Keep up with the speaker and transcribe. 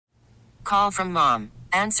Call from mom.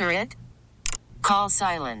 Answer it. Call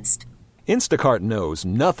silenced. Instacart knows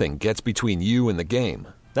nothing gets between you and the game.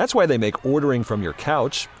 That's why they make ordering from your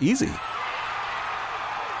couch easy.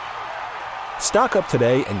 Stock up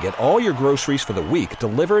today and get all your groceries for the week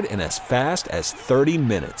delivered in as fast as 30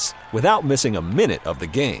 minutes without missing a minute of the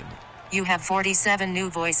game. You have 47 new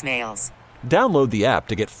voicemails. Download the app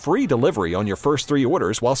to get free delivery on your first 3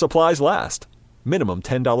 orders while supplies last. Minimum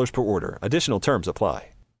 $10 per order. Additional terms apply.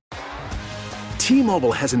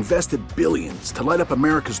 T-Mobile has invested billions to light up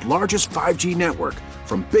America's largest 5G network,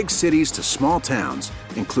 from big cities to small towns,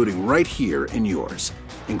 including right here in yours.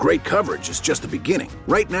 And great coverage is just the beginning.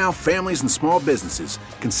 Right now, families and small businesses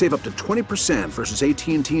can save up to 20% versus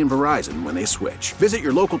AT&T and Verizon when they switch. Visit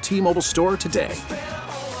your local T-Mobile store today.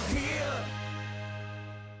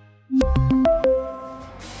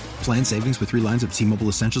 Plan savings with 3 lines of T-Mobile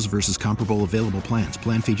Essentials versus comparable available plans.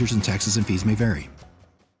 Plan features and taxes and fees may vary.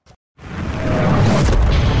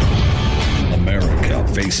 America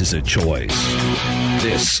faces a choice.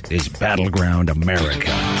 This is Battleground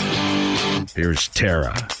America. Here's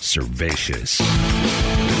Tara Servatius.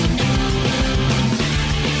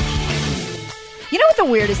 You know what the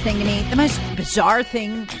weirdest thing to me, the most bizarre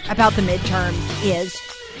thing about the midterms is?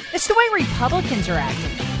 It's the way Republicans are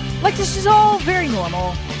acting. Like, this is all very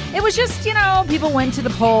normal. It was just, people went to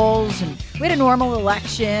the polls and we had a normal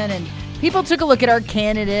election and people took a look at our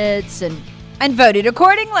candidates and voted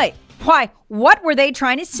accordingly. Why? What were they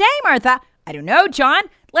trying to say, Martha? I don't know, John.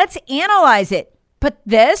 Let's analyze it. But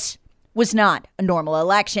this was not a normal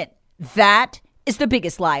election. That is the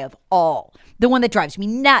biggest lie of all. The one that drives me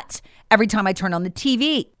nuts every time I turn on the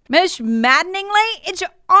TV. Most maddeningly, it's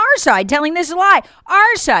our side telling this lie.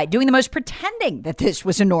 Our side doing the most pretending that this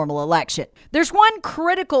was a normal election. There's one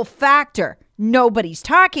critical factor nobody's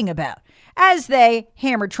talking about as they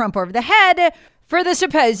hammer Trump over the head for the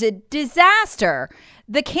supposed disaster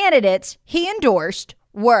the candidates he endorsed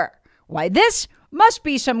were. Why, this must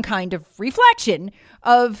be some kind of reflection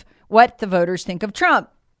of what the voters think of Trump.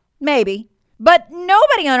 Maybe. But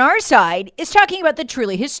nobody on our side is talking about the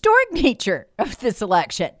truly historic nature of this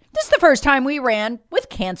election. This is the first time we ran with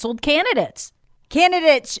canceled candidates.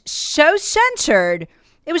 Candidates so censored,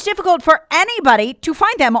 it was difficult for anybody to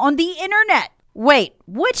find them on the internet. Wait,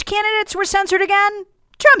 which candidates were censored again?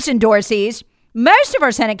 Trump's endorsees. Most of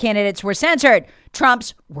our Senate candidates were censored.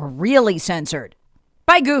 Trump's were really censored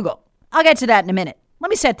by Google. I'll get to that in a minute. Let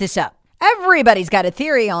me set this up. Everybody's got a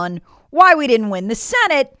theory on why we didn't win the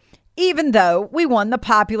Senate, even though we won the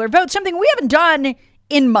popular vote, something we haven't done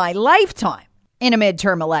in my lifetime in a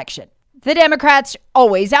midterm election. The Democrats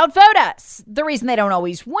always outvote us. The reason they don't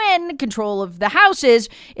always win control of the houses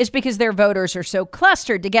is because their voters are so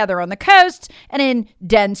clustered together on the coasts and in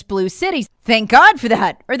dense blue cities. Thank God for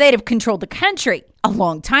that, or they'd have controlled the country a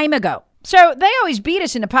long time ago. So they always beat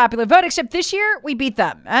us in the popular vote, except this year we beat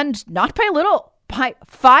them, and not by little, by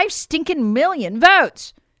 5 stinking million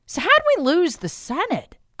votes. So how'd we lose the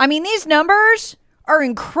Senate? I mean, these numbers are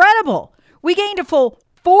incredible. We gained a full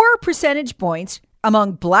 4 percentage points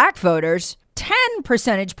among black voters, 10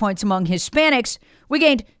 percentage points among Hispanics. We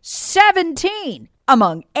gained 17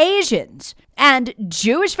 among Asians. And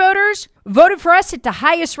Jewish voters voted for us at the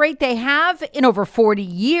highest rate they have in over 40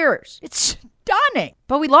 years. It's stunning.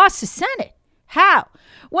 But we lost the Senate. How?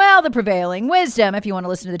 Well, the prevailing wisdom, if you want to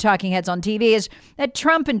listen to the talking heads on TV, is that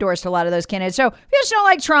Trump endorsed a lot of those candidates. So if you just don't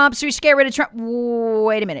like Trump, so you get rid of Trump.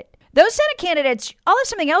 Wait a minute. Those Senate candidates all have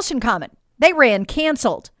something else in common. They ran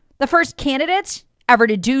canceled. The first candidates ever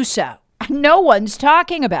to do so. No one's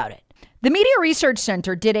talking about it. The Media Research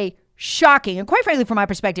Center did a shocking, and quite frankly, from my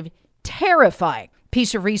perspective, terrifying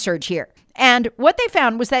piece of research here. And what they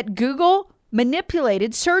found was that Google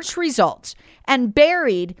manipulated search results and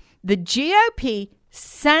buried the GOP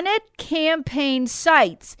Senate campaign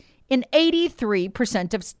sites in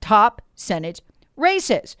 83% of top Senate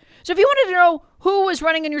races. So if you wanted to know who was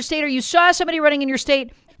running in your state or you saw somebody running in your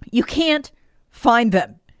state, you can't find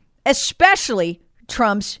them, especially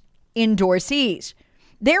Trump's endorsees.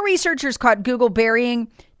 Their researchers caught Google burying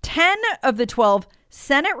 10 of the 12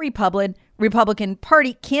 Senate Republican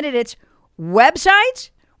Party candidates'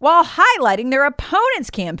 websites while highlighting their opponents'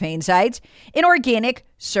 campaign sites in organic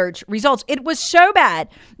search results. It was so bad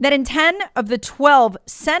that in 10 of the 12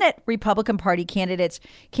 Senate Republican Party candidates'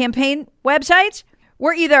 campaign websites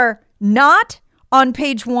were either not on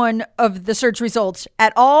page 1 of the search results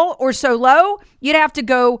at all, or so low you'd have to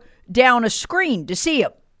go down a screen to see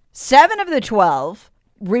them. 7 of the 12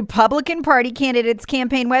 Republican Party candidates'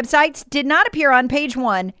 campaign websites did not appear on page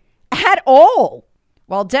 1 at all,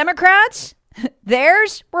 while Democrats,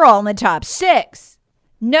 theirs were all in the top 6.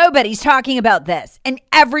 Nobody's talking about this, and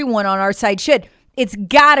everyone on our side should. It's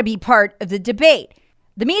got to be part of the debate.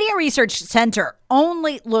 The Media Research Center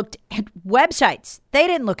only looked at websites. They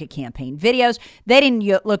didn't look at campaign videos. They didn't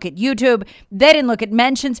look at YouTube. They didn't look at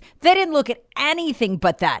mentions. They didn't look at anything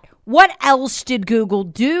but that. What else did Google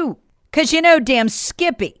do? Because damn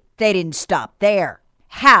Skippy, they didn't stop there.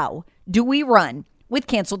 How do we run with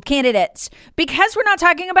canceled candidates? Because we're not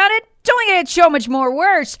talking about it, it's only going to get so much more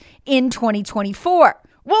worse in 2024.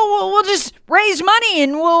 We'll just raise money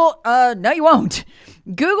and no, you won't.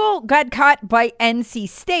 Google got caught by NC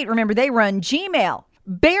State. Remember, they run Gmail,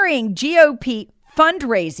 burying GOP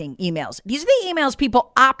fundraising emails. These are the emails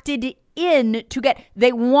people opted in to get.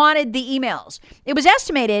 They wanted the emails. It was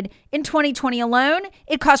estimated in 2020 alone,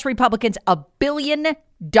 it cost Republicans $1 billion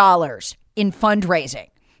in fundraising.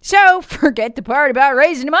 So forget the part about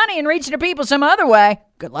raising money and reaching to people some other way.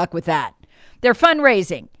 Good luck with that. Their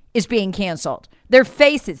fundraising is being canceled. Their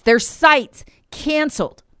faces, their sites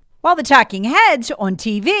canceled. While the talking heads on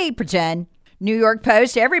TV pretend, New York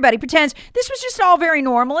Post, everybody pretends this was just all very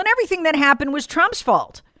normal and everything that happened was Trump's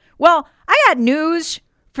fault. Well, I got news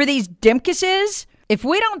for these dimkuses. If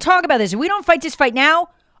we don't talk about this, if we don't fight this fight now,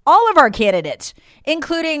 all of our candidates,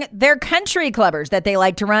 including their country clubbers that they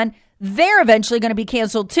like to run, they're eventually going to be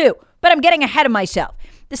canceled too. But I'm getting ahead of myself.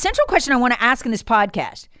 The central question I want to ask in this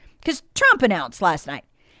podcast, because Trump announced last night,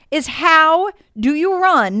 is how do you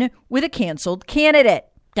run with a canceled candidate?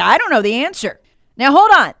 I don't know the answer. Now,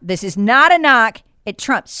 hold on. This is not a knock at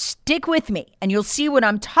Trump. Stick with me and you'll see what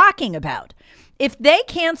I'm talking about. If they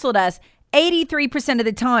canceled us 83% of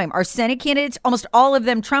the time, our Senate candidates, almost all of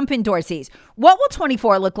them Trump endorsees, what will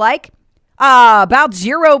 24 look like? About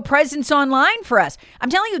zero presence online for us. I'm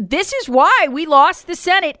telling you, this is why we lost the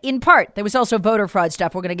Senate in part. There was also voter fraud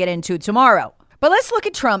stuff we're going to get into tomorrow. But let's look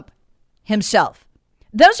at Trump himself.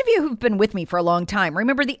 Those of you who've been with me for a long time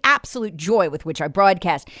remember the absolute joy with which I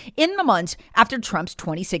broadcast in the months after Trump's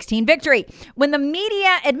 2016 victory, when the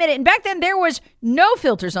media admitted, and back then there was no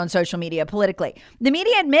filters on social media politically, the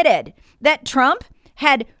media admitted that Trump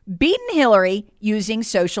had beaten Hillary using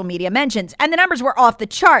social media mentions, and the numbers were off the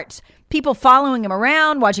charts. People following him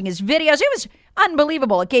around, watching his videos. It was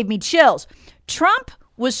unbelievable. It gave me chills. Trump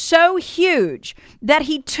was so huge that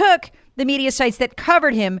he took the media sites that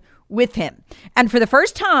covered him with him. And for the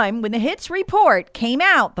first time, when the Hits report came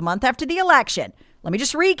out the month after the election, let me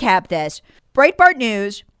just recap this. Breitbart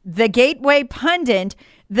News, The Gateway Pundit,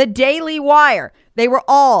 The Daily Wire, they were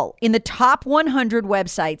all in the top 100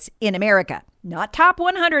 websites in America. Not top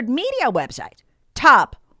 100 media websites,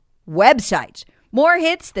 top websites. More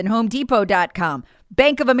hits than HomeDepot.com,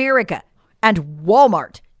 Bank of America, and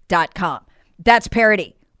Walmart.com. That's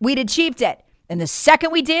parity. We'd achieved it. And the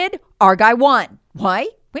second we did, our guy won. Why?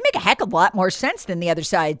 We make a heck of a lot more sense than the other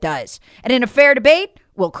side does. And in a fair debate,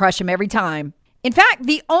 we'll crush him every time. In fact,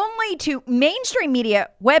 the only two mainstream media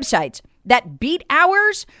websites that beat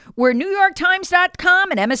ours were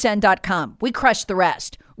NewYorkTimes.com and MSN.com. We crushed the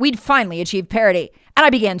rest. We'd finally achieved parity. And I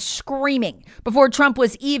began screaming before Trump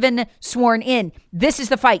was even sworn in. This is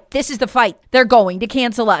the fight. This is the fight. They're going to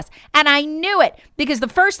cancel us. And I knew it because the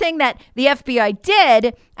first thing that the FBI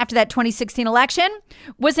did after that 2016 election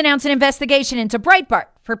was announce an investigation into Breitbart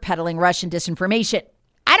for peddling Russian disinformation.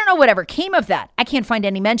 I don't know whatever came of that. I can't find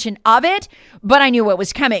any mention of it, but I knew what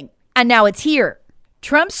was coming. And now it's here.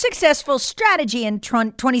 Trump's successful strategy in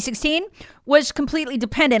 2016 was completely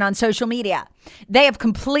dependent on social media. They have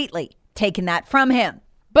completely taken that from him.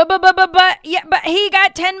 But he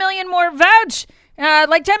got 10 million more votes, 10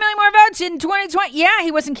 million more votes in 2020. Yeah,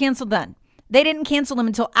 he wasn't canceled then. They didn't cancel him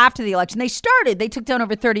until after the election. They took down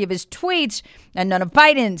over 30 of his tweets and none of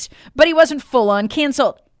Biden's, but he wasn't full on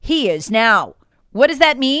canceled. He is now. What does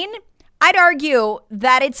that mean? I'd argue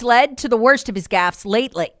that it's led to the worst of his gaffes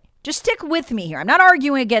lately. Just stick with me here. I'm not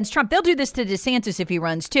arguing against Trump. They'll do this to DeSantis if he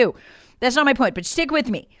runs too. That's not my point, but stick with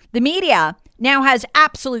me. The media now has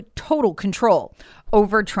absolute total control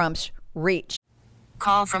over Trump's reach.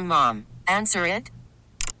 Call from mom. Answer it.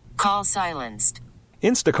 Call silenced.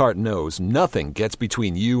 Instacart knows nothing gets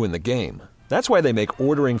between you and the game. That's why they make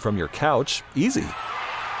ordering from your couch easy.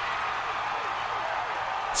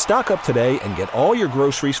 Stock up today and get all your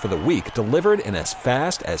groceries for the week delivered in as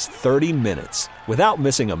fast as 30 minutes without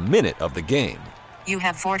missing a minute of the game. You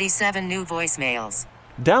have 47 new voicemails.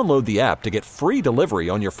 Download the app to get free delivery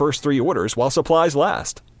on your first 3 orders while supplies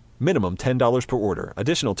last. Minimum $10 per order.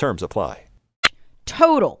 Additional terms apply.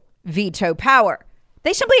 Total veto power.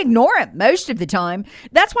 They simply ignore him most of the time.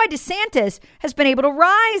 That's why DeSantis has been able to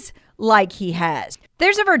rise like he has.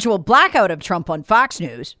 There's a virtual blackout of Trump on Fox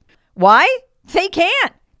News. Why? They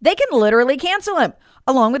can't. They can literally cancel him,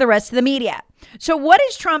 along with the rest of the media. So what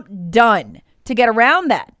has Trump done to get around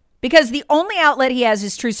that? Because the only outlet he has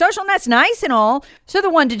is Truth Social, and that's nice and all. So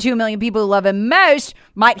the 1 to 2 million people who love him most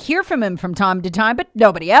might hear from him from time to time, but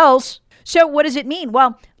nobody else. So what does it mean?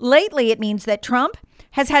 Well, lately it means that Trump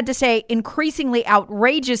has had to say increasingly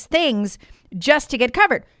outrageous things just to get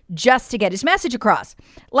covered, just to get his message across,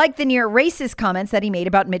 like the near racist comments that he made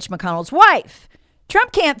about Mitch McConnell's wife.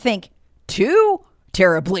 Trump can't think too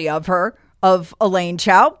terribly of her, of Elaine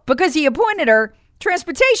Chao, because he appointed her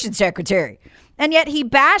transportation secretary. And yet he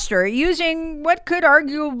bashed her using what could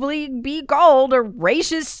arguably be called a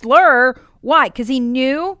racist slur. Why? Because he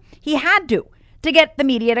knew he had to get the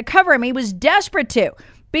media to cover him. He was desperate to,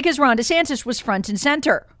 because Ron DeSantis was front and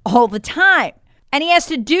center all the time. And he has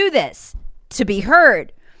to do this to be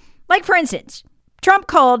heard. Like, for instance, Trump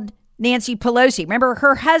called Nancy Pelosi. Remember,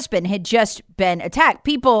 her husband had just been attacked.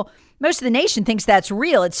 Most of the nation thinks that's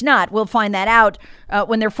real. It's not. We'll find that out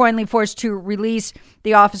when they're finally forced to release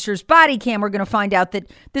the officer's body cam. We're going to find out that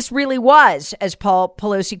this really was, as Paul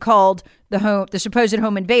Pelosi called the supposed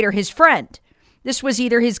home invader, his friend. This was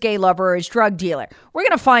either his gay lover or his drug dealer. We're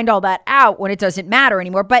going to find all that out when it doesn't matter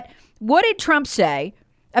anymore. But what did Trump say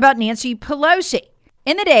about Nancy Pelosi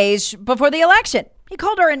in the days before the election? He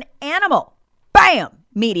called her an animal. Bam!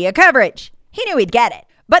 Media coverage. He knew he'd get it.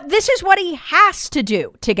 But this is what he has to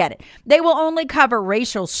do to get it. They will only cover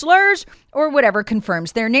racial slurs or whatever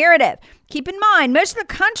confirms their narrative. Keep in mind, most of the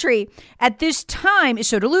country at this time is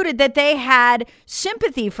so deluded that they had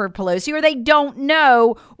sympathy for Pelosi, or they don't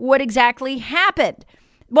know what exactly happened.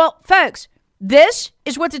 Well, folks, this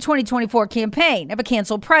is what the 2024 campaign of a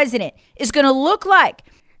canceled president is going to look like.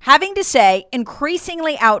 Having to say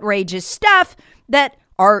increasingly outrageous stuff that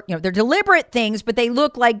are, they're deliberate things, but they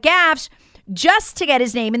look like gaffes just to get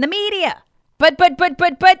his name in the media. But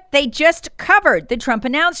they just covered the Trump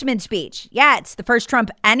announcement speech. Yeah, it's the first Trump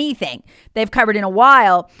anything they've covered in a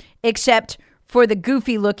while, except for the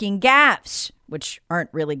goofy looking gaffes, which aren't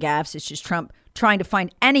really gaffes. It's just Trump trying to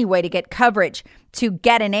find any way to get coverage to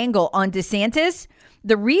get an angle on DeSantis.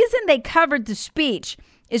 The reason they covered the speech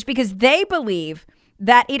is because they believe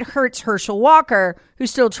that it hurts Herschel Walker,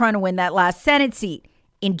 who's still trying to win that last Senate seat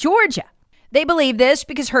in Georgia. They believe this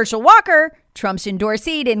because Herschel Walker, Trump's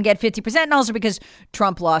endorsee, didn't get 50%, and also because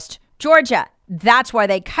Trump lost Georgia. That's why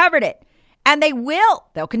they covered it. And they will.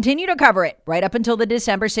 They'll continue to cover it right up until the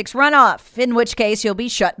December 6th runoff, in which case he'll be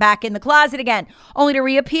shut back in the closet again, only to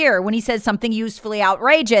reappear when he says something usefully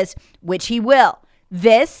outrageous, which he will.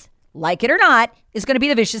 This, like it or not, is going to be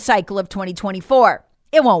the vicious cycle of 2024.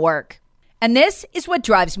 It won't work. And this is what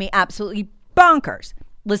drives me absolutely bonkers.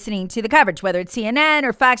 Listening to the coverage, whether it's CNN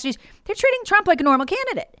or Fox News, they're treating Trump like a normal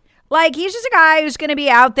candidate. Like he's just a guy who's going to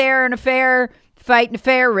be out there in a fair fight, in a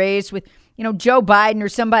fair race with, Joe Biden or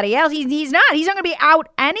somebody else. He's not. He's not going to be out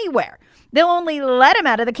anywhere. They'll only let him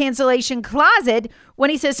out of the cancellation closet when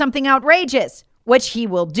he says something outrageous, which he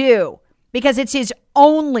will do because it's his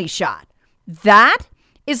only shot. That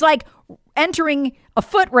is like entering a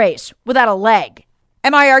foot race without a leg.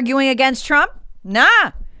 Am I arguing against Trump?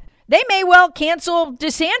 Nah. They may well cancel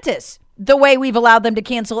DeSantis the way we've allowed them to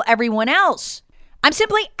cancel everyone else. I'm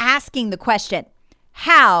simply asking the question,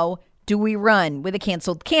 how do we run with a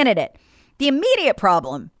canceled candidate? The immediate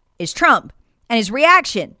problem is Trump and his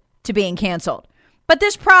reaction to being canceled. But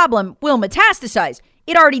this problem will metastasize.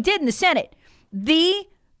 It already did in the Senate. The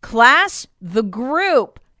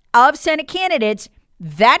group of Senate candidates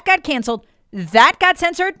that got canceled, that got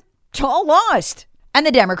censored, all lost. And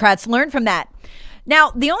the Democrats learned from that.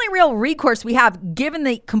 Now, the only real recourse we have, given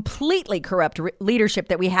the completely corrupt leadership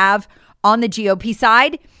that we have on the GOP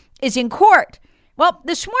side, is in court. Well,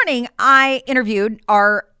 this morning, I interviewed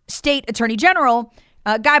our state attorney general,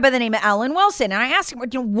 a guy by the name of Alan Wilson, and I asked him,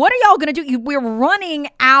 what are y'all going to do? We're running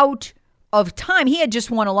out of time. He had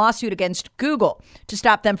just won a lawsuit against Google to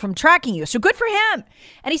stop them from tracking you. So good for him.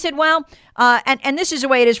 And he said, well, and this is the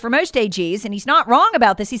way it is for most AGs. And he's not wrong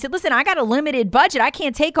about this. He said, listen, I got a limited budget. I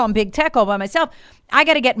can't take on big tech all by myself. I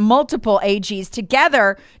got to get multiple AGs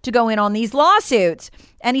together to go in on these lawsuits.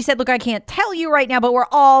 And he said, look, I can't tell you right now, but we're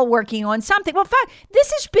all working on something. Well,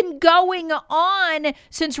 this has been going on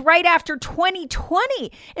since right after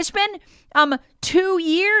 2020. It's been 2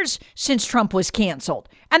 years since Trump was canceled.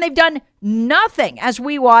 And they've done nothing as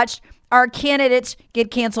we watched our candidates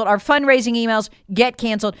get canceled, our fundraising emails get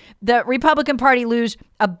canceled, the Republican Party lose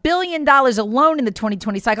 $1 billion alone in the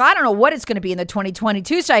 2020 cycle. I don't know what it's going to be in the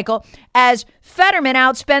 2022 cycle as Fetterman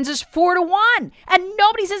outspends us 4-1. And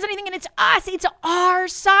nobody says anything, and it's us. It's our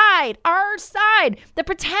side that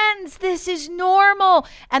pretends this is normal.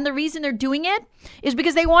 And the reason they're doing it is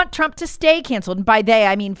because they want Trump to stay canceled. And by they,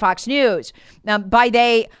 I mean Fox News. By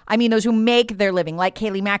they, I mean those who make their living, like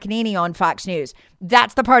Kayleigh McEnany on Fox News.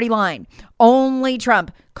 That's the party line. Only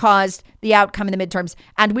Trump caused the outcome in the midterms,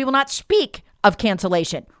 and we will not speak of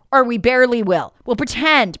cancellation, or we barely will. We'll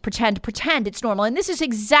pretend it's normal. And this is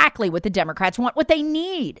exactly what the Democrats want, what they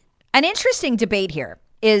need. An interesting debate here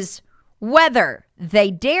is whether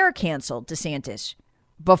they dare cancel DeSantis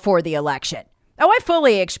before the election. Oh, I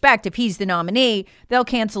fully expect if he's the nominee, they'll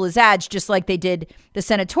cancel his ads just like they did the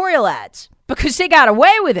senatorial ads, because they got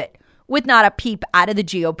away with it, with not a peep out of the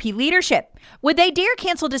GOP leadership. Would they dare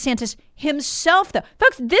cancel DeSantis himself, though?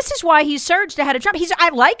 Folks, this is why he surged ahead of Trump. I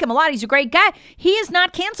like him a lot. He's a great guy. He is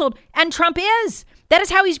not canceled, and Trump is. That is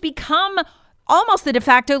how he's become almost the de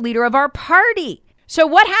facto leader of our party. So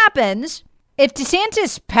what happens if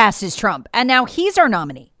DeSantis passes Trump, and now he's our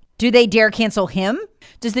nominee? Do they dare cancel him?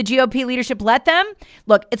 Does the GOP leadership let them?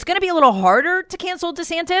 Look, it's going to be a little harder to cancel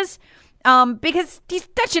DeSantis because he's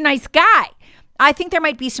such a nice guy. I think there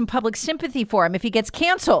might be some public sympathy for him if he gets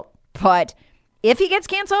canceled. But if he gets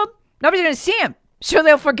canceled, nobody's going to see him. So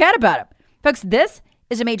they'll forget about him. Folks, this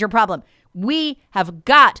is a major problem. We have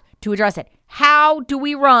got to address it. How do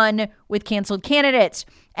we run with canceled candidates?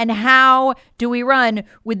 And how do we run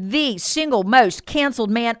with the single most canceled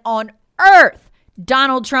man on earth?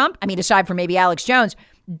 Donald Trump, aside from maybe Alex Jones,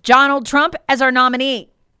 Donald Trump as our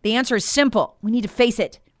nominee. The answer is simple. We need to face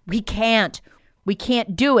it. We can't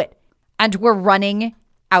do it. And we're running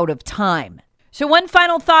out of time. So one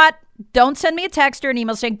final thought, don't send me a text or an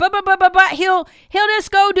email saying, but he'll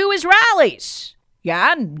just go do his rallies.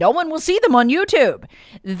 Yeah, no one will see them on YouTube.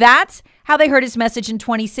 That's how they heard his message in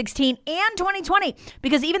 2016 and 2020.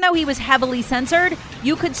 Because even though he was heavily censored,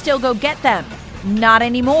 you could still go get them. Not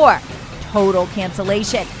anymore. Total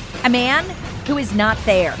cancellation. A man who is not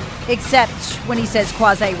there, except when he says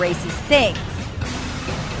quasi-racist things.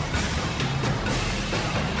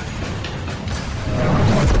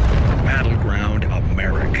 Battleground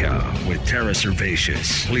America with Tara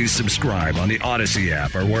Servatius. Please subscribe on the Odyssey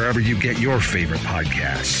app or wherever you get your favorite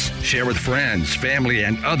podcasts. Share with friends, family,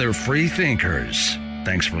 and other free thinkers.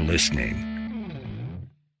 Thanks for listening.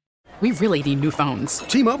 We really need new phones.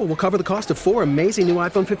 T-Mobile will cover the cost of 4 amazing new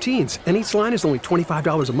iPhone 15s, and each line is only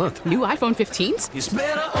 $25 a month. New iPhone 15s? It's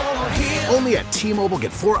better over here. Only at T-Mobile,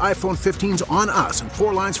 get 4 iPhone 15s on us and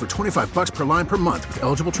 4 lines for $25 per line per month with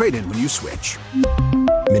eligible trade-in when you switch.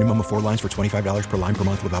 Minimum of 4 lines for $25 per line per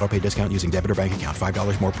month with autopay discount using debit or bank account.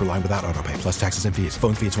 $5 more per line without autopay, plus taxes and fees.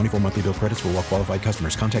 Phone fee at 24 monthly bill credits for well-qualified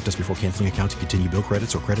customers. Contact us before canceling account to continue bill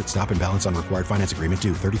credits or credit stop and balance on required finance agreement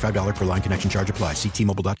due. $35 per line connection charge applies. See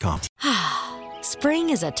T-Mobile.com.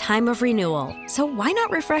 Spring is a time of renewal, so why not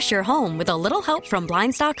refresh your home with a little help from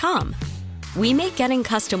Blinds.com? We make getting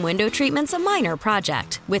custom window treatments a minor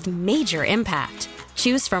project with major impact.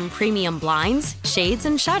 Choose from premium blinds, shades,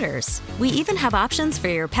 and shutters. We even have options for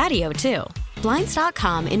your patio, too.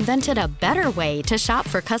 Blinds.com invented a better way to shop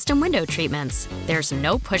for custom window treatments. There's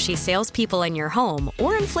no pushy salespeople in your home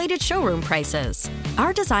or inflated showroom prices.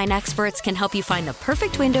 Our design experts can help you find the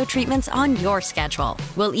perfect window treatments on your schedule.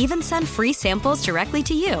 We'll even send free samples directly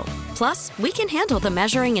to you. Plus, we can handle the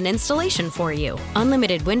measuring and installation for you.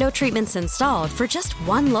 Unlimited window treatments installed for just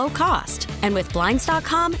one low cost. And with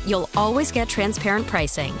Blinds.com, you'll always get transparent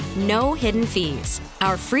pricing. No hidden fees.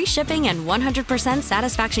 Our free shipping and 100%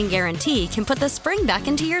 satisfaction guarantee can put the spring back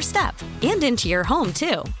into your step and into your home,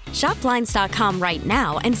 too. Shop Blinds.com right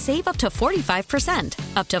now and save up to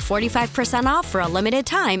 45%. Up to 45% off for a limited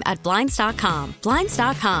time at Blinds.com.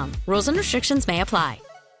 Blinds.com. Rules and restrictions may apply.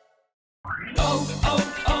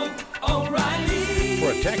 O'Reilly.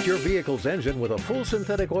 Protect your vehicle's engine with a full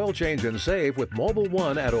synthetic oil change and save with Mobil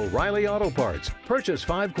 1 at O'Reilly Auto Parts. Purchase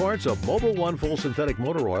 5 quarts of Mobil 1 full synthetic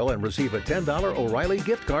motor oil and receive a $10 O'Reilly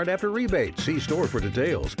gift card after rebate. See store for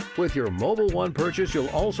details. With your Mobil 1 purchase, you'll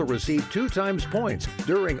also receive 2 times points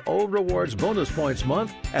during O Rewards Bonus Points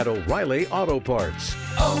Month at O'Reilly Auto Parts.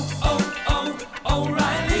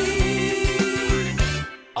 O'Reilly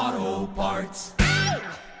Auto Parts.